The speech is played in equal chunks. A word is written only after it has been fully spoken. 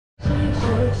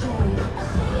Let's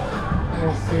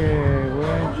see,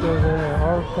 we're into the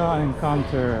Orca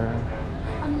encounter.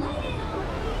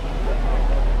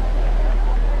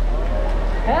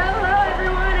 Hello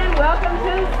everyone and welcome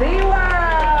to SeaWorld!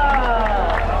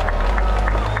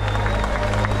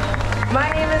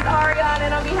 My name is Ariane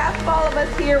and on behalf of all of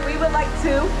us here, we would like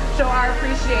to show our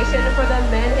appreciation for the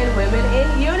men and women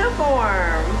in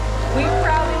uniform. We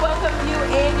proudly welcome you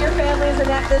and your families,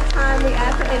 and at this time we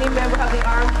ask that any member of the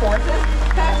armed forces,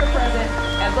 past or present,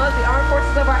 as well as the armed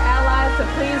forces of our allies, to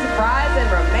please rise and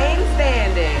remain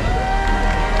standing.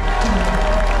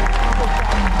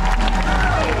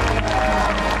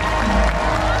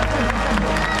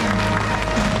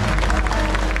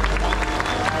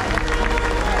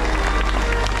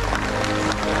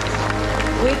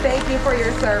 We thank you for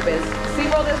your service.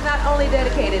 SeaWorld is not only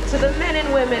dedicated to the men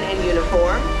and women in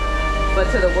uniform, but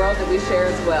to the world that we share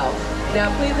as well.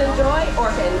 Now please enjoy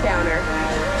Orca Encounter.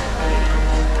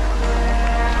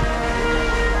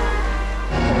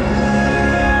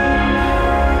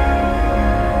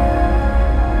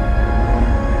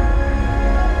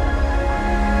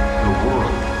 The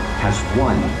world has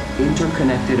one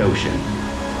interconnected ocean,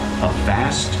 a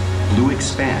vast blue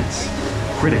expanse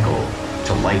critical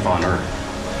to life on Earth.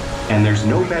 And there's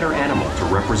no better animal to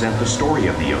represent the story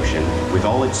of the ocean with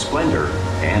all its splendor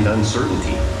and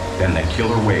uncertainty than the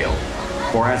killer whale,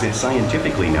 or as it's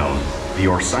scientifically known, the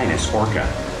Orcinus orca.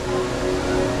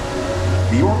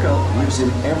 The orca lives in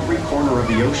every corner of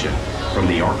the ocean, from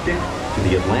the Arctic to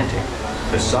the Atlantic,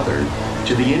 the Southern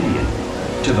to the Indian,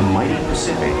 to the mighty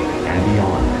Pacific and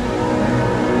beyond.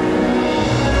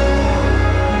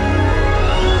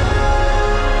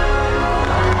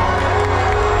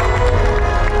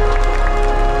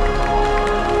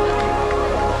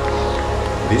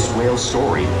 This whale's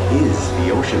story is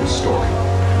the ocean's story,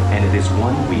 and it is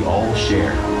one we all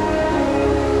share.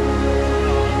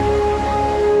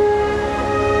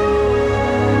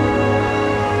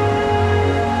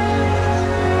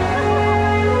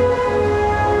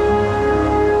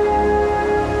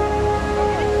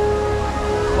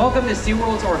 Welcome to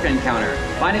SeaWorld's Orca Encounter.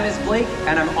 My name is Blake,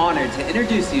 and I'm honored to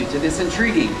introduce you to this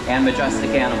intriguing and majestic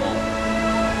animal.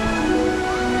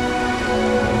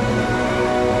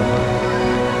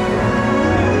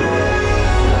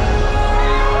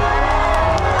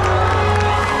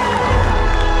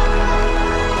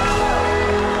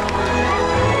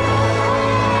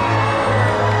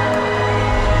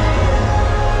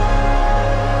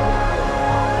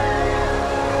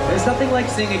 There's nothing like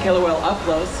seeing a killer whale up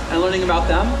close and learning about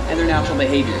them and their natural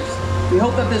behaviors. We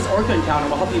hope that this Orca encounter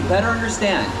will help you better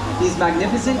understand these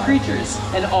magnificent creatures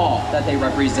and all that they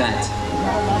represent.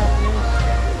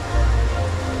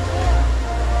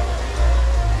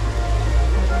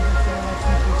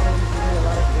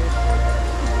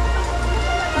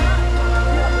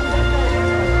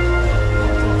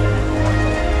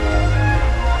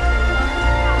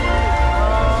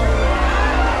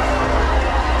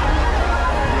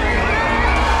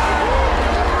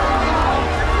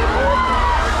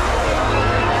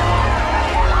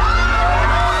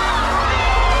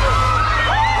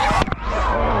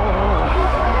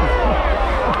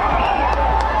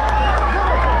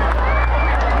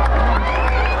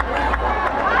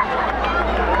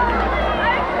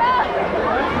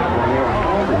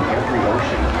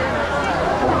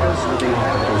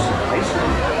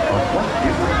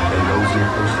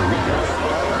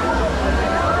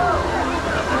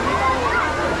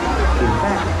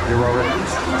 There are at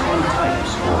least 10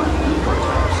 types or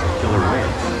ecotypes of killer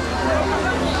whales.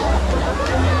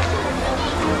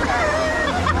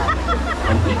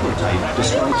 An ecotype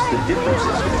describes the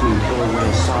differences between killer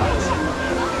whale size,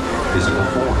 physical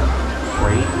form,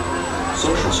 prey,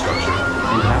 social structure,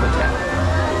 and habitat.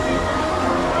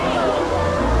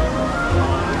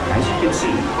 As you can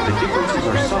see, the differences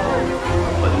are subtle,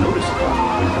 but noticeable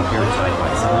when compared side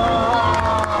by side.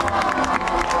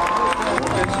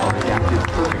 Are adapted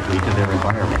perfectly to their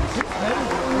environments.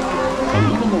 And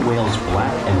even the whale's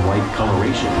black and white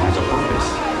coloration has a purpose.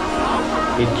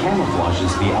 It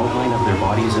camouflages the outline of their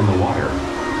bodies in the water,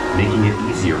 making it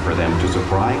easier for them to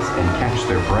surprise and catch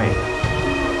their prey.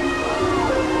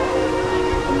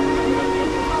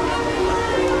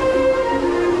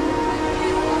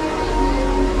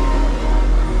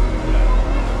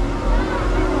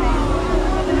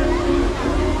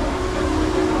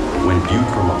 When viewed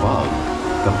from above,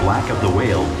 the black of the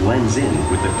whale blends in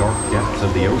with the dark depths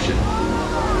of the ocean.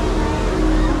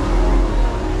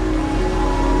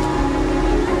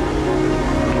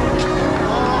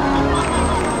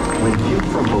 When viewed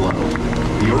from below,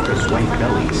 the orca's white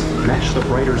bellies match the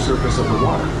brighter surface of the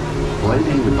water,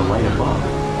 blending with the light above,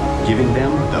 giving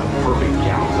them the perfect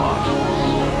camouflage.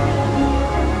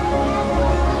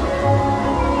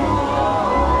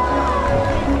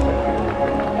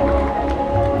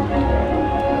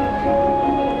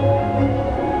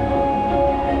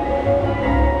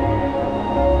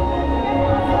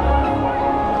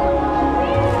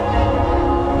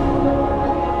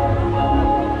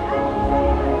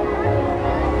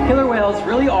 Killer whales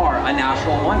really are a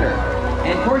natural wonder,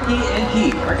 and Corky and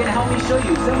Pete are going to help me show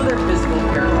you some of their physical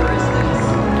characteristics.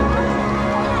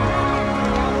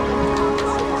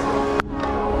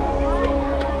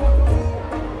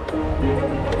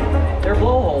 Their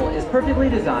blowhole is perfectly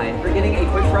designed for getting a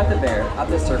quick breath of air at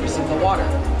the surface of the water.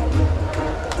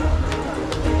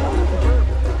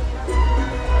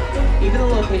 Even the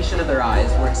location of their eyes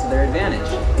works to their advantage.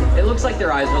 It looks like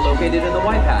their eyes are located in the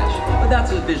white patch, but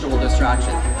that's a visual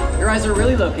distraction. Their eyes are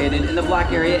really located in the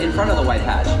black area in front of the white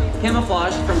patch,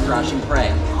 camouflaged from thrashing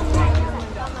prey.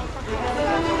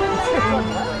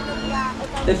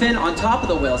 The fin on top of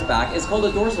the whale's back is called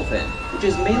a dorsal fin, which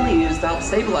is mainly used to help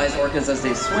stabilize orcas as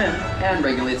they swim and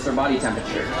regulates their body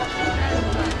temperature.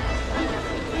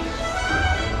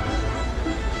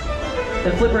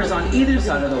 The flippers on either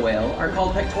side of the whale are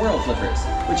called pectoral flippers,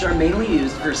 which are mainly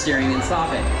used for steering and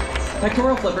stopping.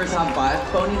 Pectoral flippers have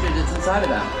 5 bony digits inside of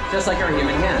them, just like our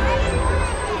human hand.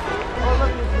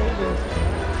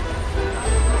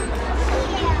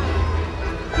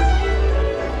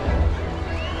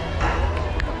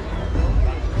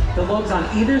 The lobes on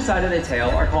either side of the tail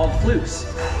are called flukes.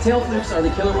 Tail flukes are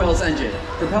the killer whale's engine,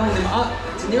 propelling them up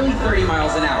to nearly 30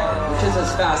 miles an hour, which is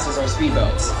as fast as our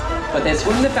speedboats. But they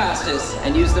swim the fastest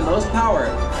and use the most power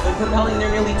when propelling their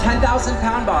nearly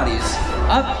 10,000-pound bodies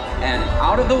up and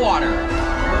out of the water.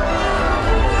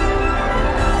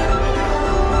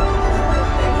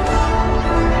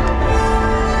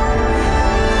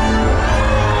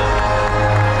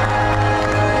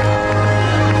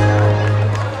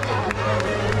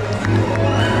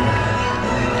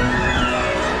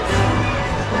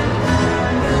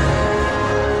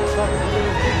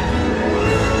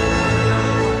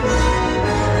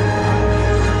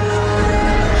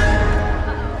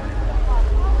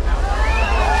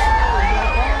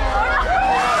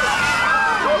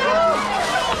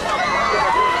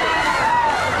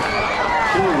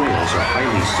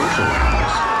 Social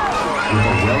animals with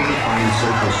a well-defined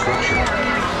social structure.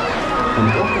 An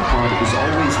orca pod is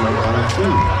always led by a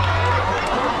queen.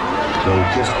 Though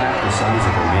just half the size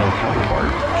of her male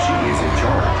counterpart, she is in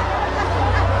charge.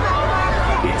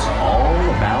 It's all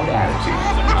about attitude,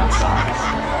 not size.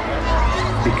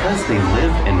 Because they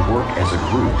live and work as a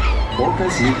group,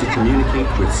 orcas need to communicate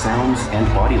with sounds and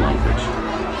body language.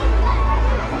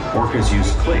 Orcas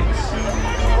use clicks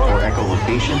for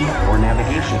echolocation or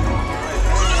navigation.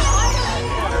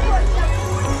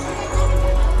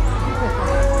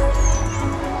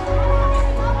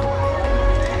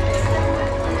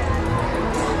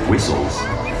 Whistles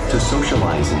to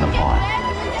socialize in the pod,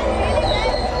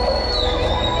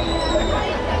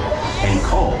 and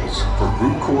calls for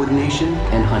group coordination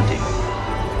and hunting.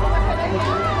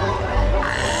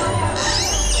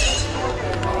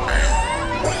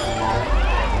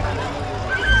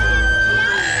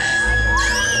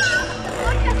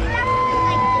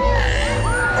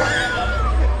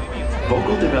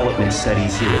 Vocal development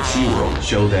studies here at SeaWorld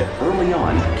show that early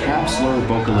on, calves learn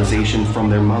vocalization from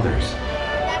their mothers.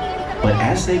 But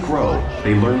as they grow,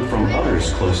 they learn from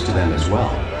others close to them as well.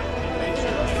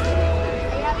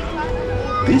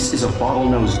 This is a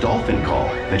bottlenose dolphin call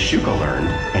that Shuka learned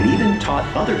and even taught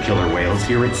other killer whales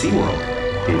here at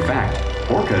SeaWorld. In fact,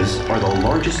 orcas are the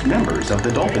largest members of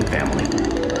the dolphin family.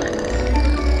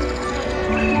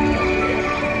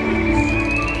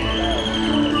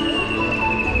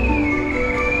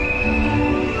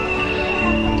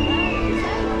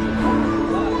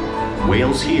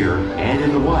 Whales here and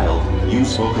in the wild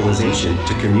use vocalization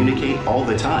to communicate all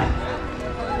the time.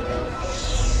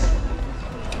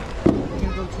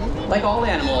 Like all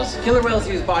animals, killer whales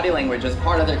use body language as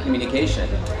part of their communication.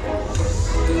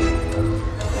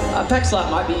 A peck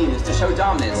slap might be used to show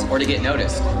dominance or to get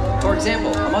noticed. For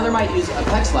example, a mother might use a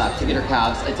peck slap to get her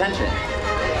calves' attention.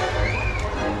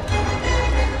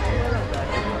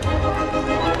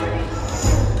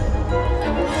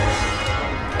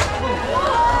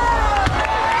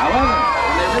 However,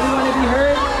 when they really want to be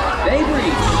heard, they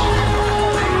breach.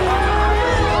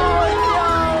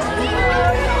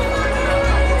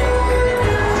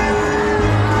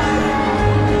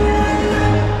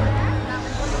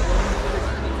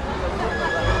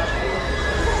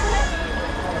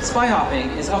 Spy hopping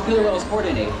is how killer whales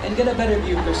coordinate and get a better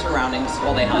view of their surroundings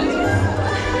while they hunt.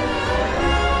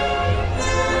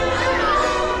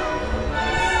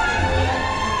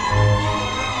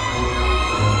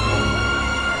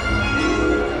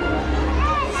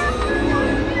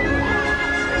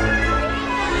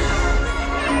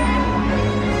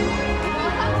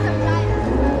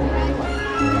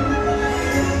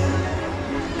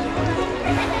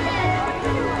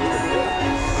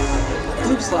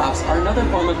 calls are another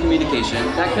form of communication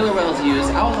that killer whales use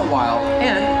out in the wild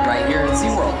and right here at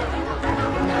SeaWorld.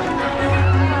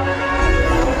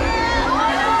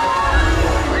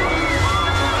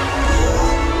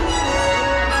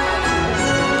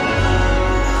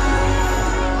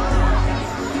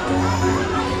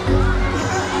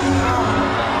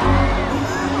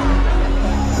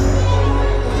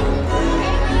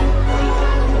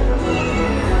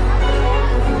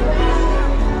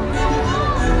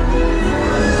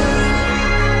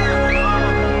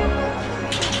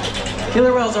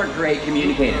 Killer whales are great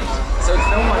communicators, so it's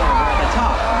no wonder they're at the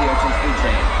top of the ocean's food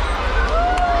chain.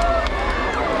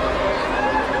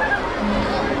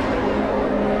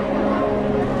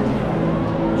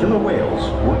 Killer whales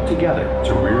work together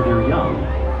to rear their young,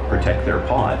 protect their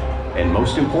pod, and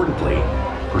most importantly,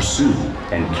 pursue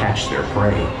and catch their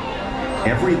prey.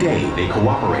 Every day they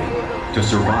cooperate to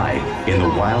survive in the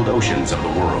wild oceans of the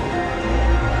world.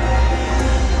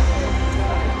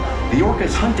 The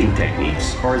orca's hunting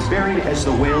techniques are as varied as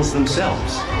the whales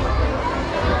themselves.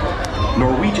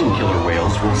 Norwegian killer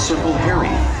whales will circle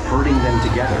herring, herding them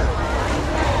together.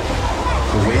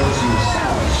 The whales use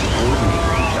sounds to coordinate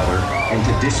with each other and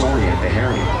to disorient the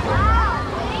herring.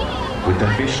 With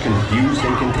the fish confused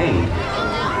and contained,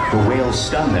 the whales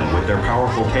stun them with their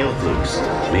powerful tail flukes,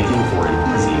 making for an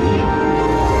easy meal.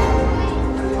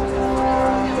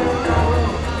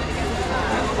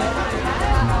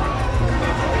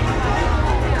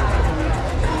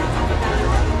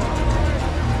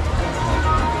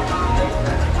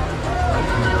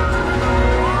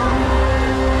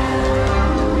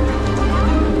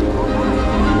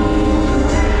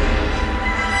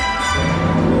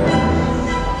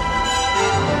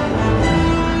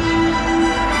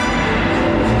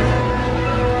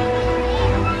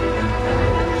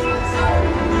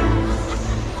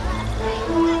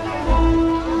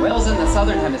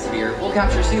 Southern hemisphere will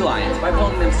capture sea lions by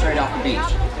pulling them straight off the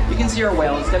beach. You can see our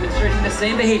whales demonstrating the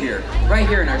same behavior right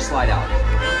here in our slide out.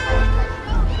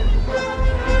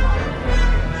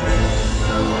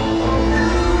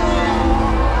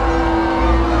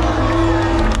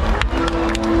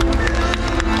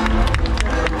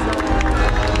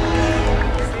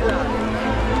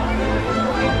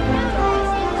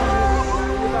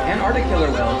 Arctic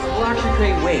killer whales will actually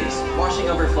create waves, washing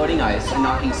over floating ice and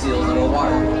knocking seals into the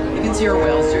water. You can see our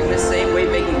whales doing this same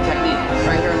wave-making technique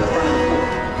right here in the front of the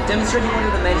pool, demonstrating one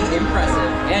of the many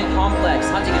impressive and complex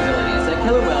hunting abilities that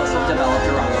killer whales have developed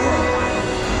around the world.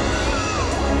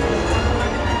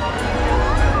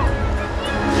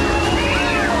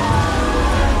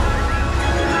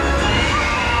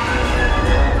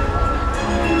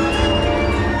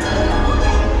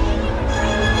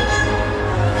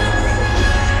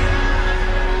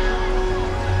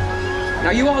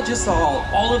 Now you all just saw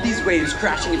all of these waves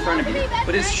crashing in front of you,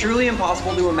 but it's truly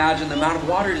impossible to imagine the amount of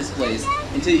water displaced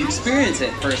until you experience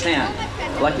it firsthand.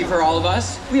 Lucky for all of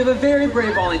us, we have a very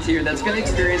brave volunteer that's going to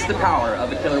experience the power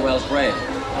of a killer whale's brave.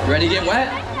 You ready to get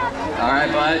wet? All right,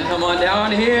 bud, come on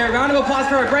down here. Round of applause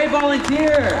for our brave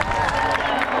volunteer.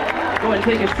 Go and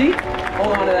take a seat,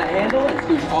 hold on to that handle, and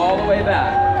scooch all the way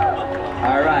back.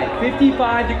 All right,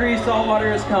 55 degrees salt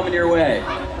water is coming your way.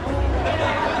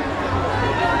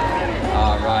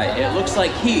 All right, it looks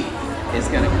like heat is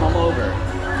gonna come over.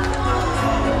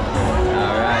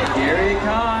 All right, here he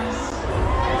comes.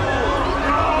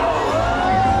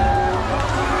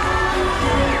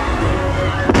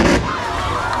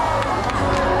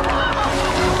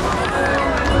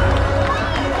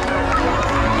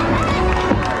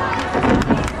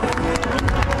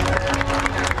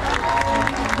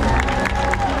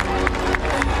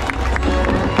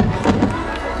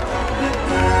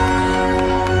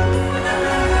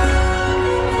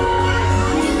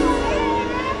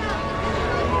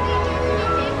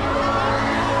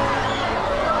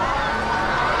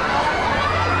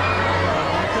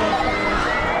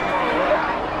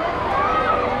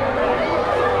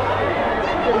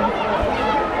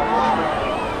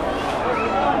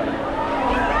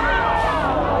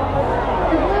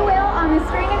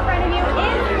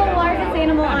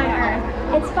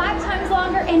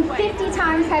 And 50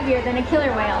 times heavier than a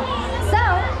killer whale. So,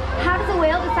 how does a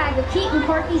whale the size of Pete and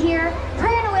Porky here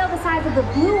prey on a whale the size of the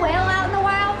blue whale out in the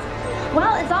wild?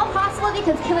 Well, it's all possible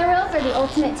because killer whales are the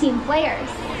ultimate team players.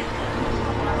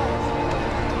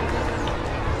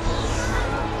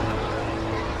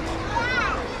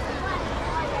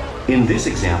 In this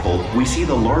example, we see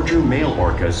the larger male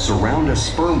orcas surround a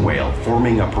sperm whale,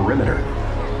 forming a perimeter,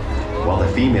 while the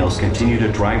females continue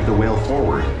to drive the whale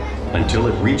forward until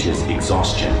it reaches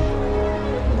exhaustion.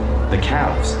 The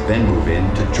calves then move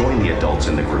in to join the adults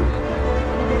in the group.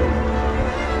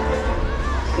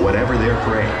 Whatever their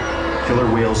prey,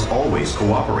 Killer whales always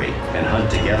cooperate and hunt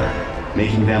together,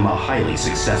 making them a highly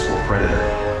successful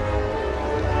predator.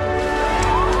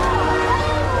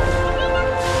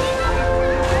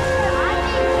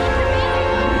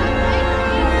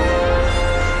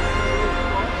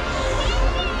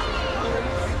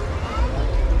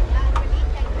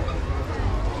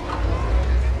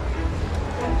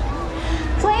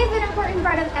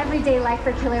 Part of everyday life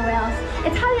for killer whales.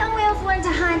 It's how young whales learn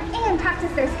to hunt and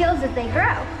practice their skills as they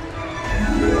grow.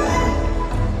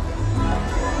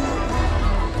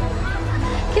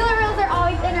 Killer whales are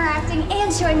always interacting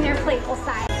and showing their playful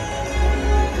side.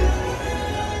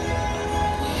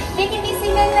 They can be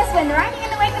seen doing this when riding in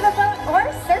the wake of a boat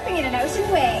or surfing in an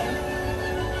ocean wave.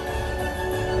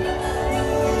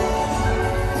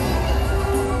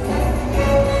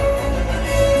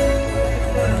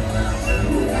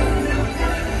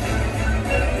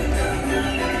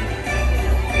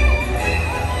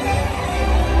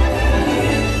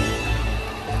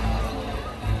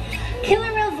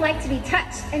 Like to be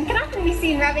touched and can often be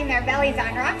seen rubbing their bellies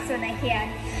on rocks when they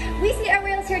can. We see our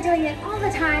whales here doing it all the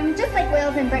time, just like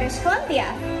whales in British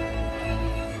Columbia.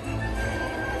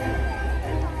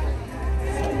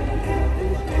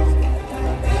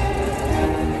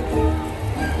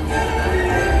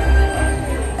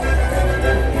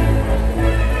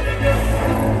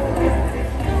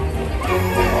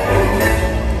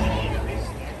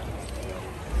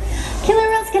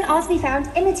 Also be found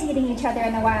imitating each other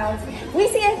in the wild. We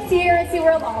see it here at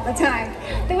SeaWorld all the time.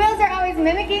 The whales are always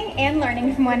mimicking and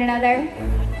learning from one another.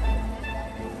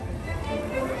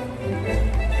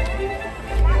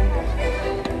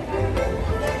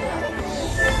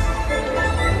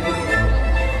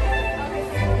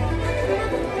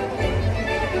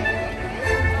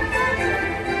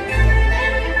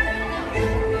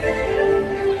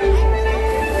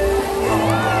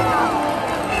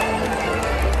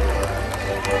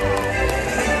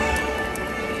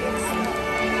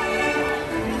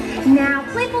 Now,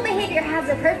 playful behavior has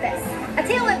a purpose. A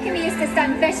tail whip can be used to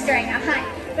stun fish during a hunt,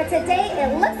 but today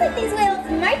it looks like these whales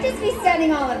might just be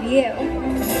stunning all of you.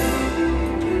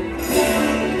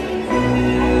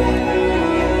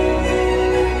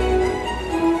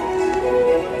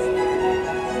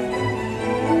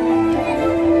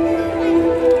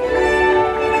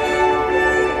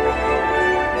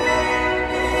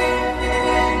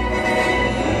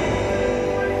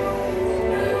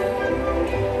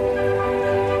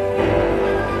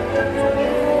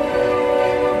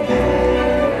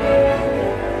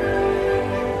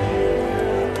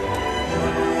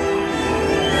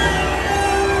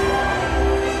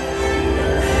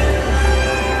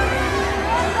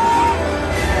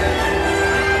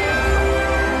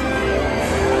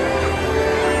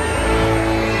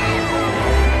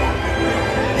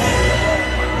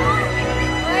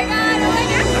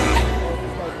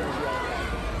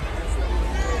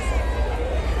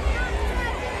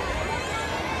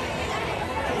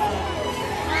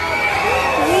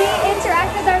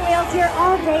 Here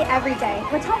all day, every day,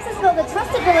 which helps us build a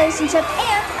trusted relationship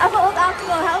and uphold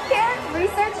optimal healthcare,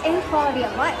 research, and quality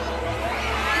of life.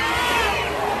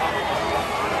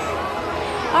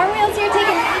 Our whales here take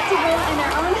an active role in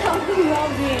their own health and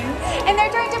well-being, and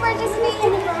they're trying to participate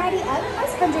in a variety of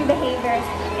cross-country behaviors,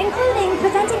 including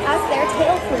presenting us their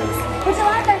tail flukes, which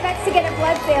allows our vets to get a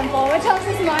blood sample, which helps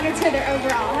us monitor their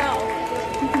overall health.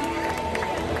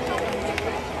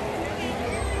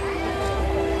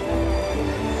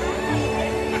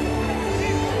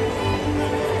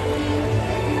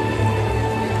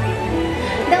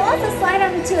 Slide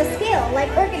onto a scale, like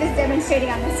Orca is demonstrating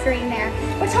on the screen there,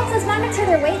 which helps us monitor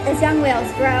their weight as young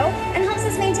whales grow and helps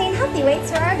us maintain healthy weights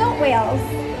for our adult whales.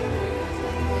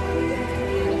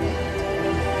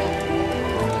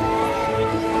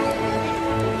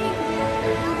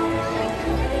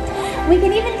 We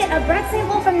can even get a breath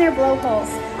sample from their blowholes,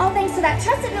 all thanks to that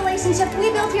trusted relationship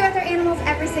we build here with our animals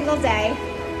every single day.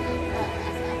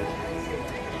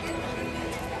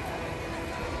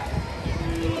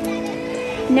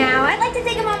 Now, I'd like to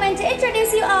take a moment to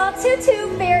introduce you all to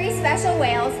two very special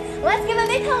whales. Let's give a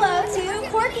big hello to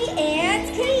Corky and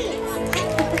Kate.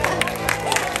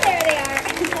 There they are.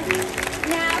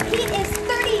 Now, Kate is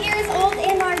 30 years old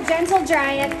and our gentle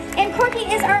giant, and Corky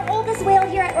is our oldest whale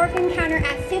here at Orca Encounter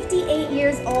at 58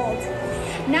 years old.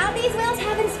 Now, these whales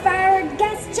have inspired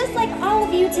guests just like all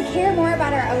of you to care more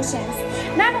about our oceans.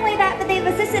 Not only that, but they've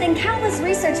assisted in countless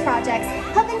research projects,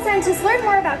 helping scientists learn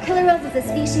more about killer whales as a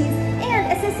species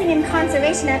and assisting in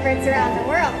conservation efforts around the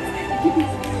world.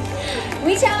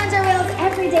 We challenge our whales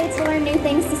every day to learn new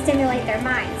things to stimulate their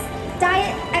minds.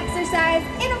 Diet, exercise,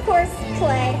 and of course,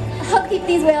 play help keep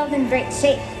these whales in great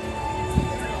shape.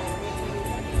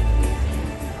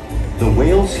 The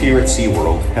whales here at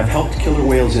SeaWorld have helped killer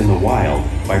whales in the wild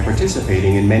by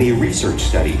participating in many research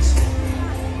studies.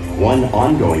 One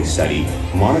ongoing study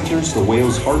monitors the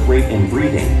whale's heart rate and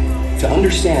breathing to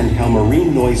understand how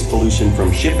marine noise pollution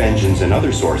from ship engines and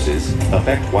other sources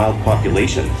affect wild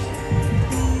populations.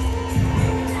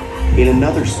 In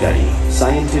another study,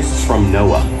 scientists from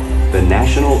NOAA, the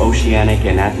National Oceanic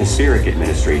and Atmospheric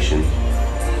Administration,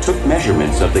 took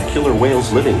measurements of the killer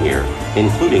whales living here,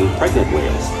 including pregnant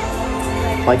whales.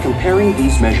 By comparing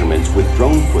these measurements with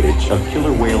drone footage of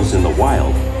killer whales in the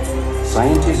wild,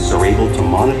 scientists are able to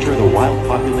monitor the wild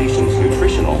population's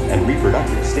nutritional and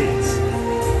reproductive states.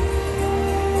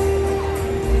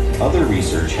 Other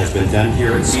research has been done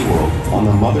here at SeaWorld on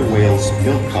the mother whale's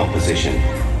milk composition.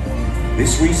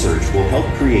 This research will help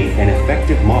create an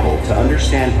effective model to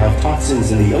understand how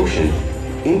toxins in the ocean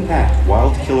impact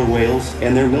wild killer whales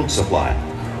and their milk supply.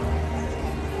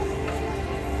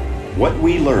 What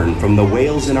we learn from the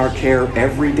whales in our care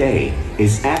every day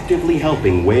is actively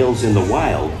helping whales in the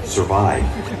wild survive.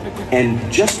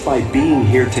 And just by being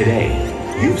here today,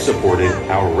 you've supported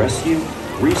our rescue,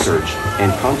 research,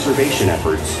 and conservation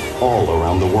efforts all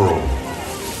around the world.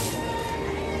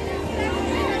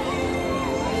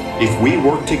 If we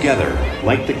work together,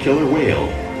 like the killer whale,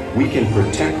 we can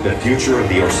protect the future of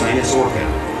the Orcinus orca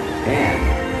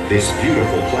and this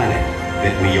beautiful planet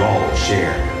that we all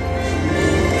share.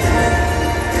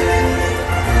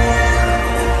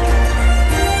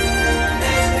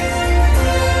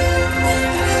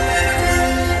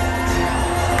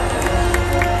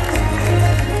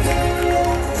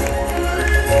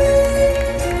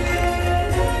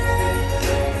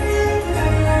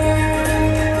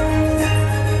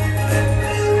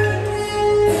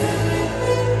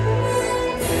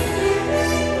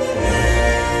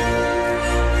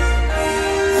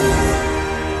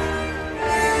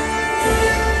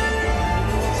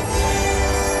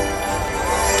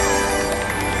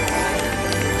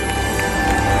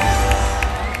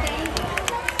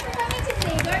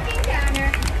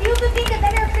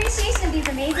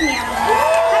 Amazing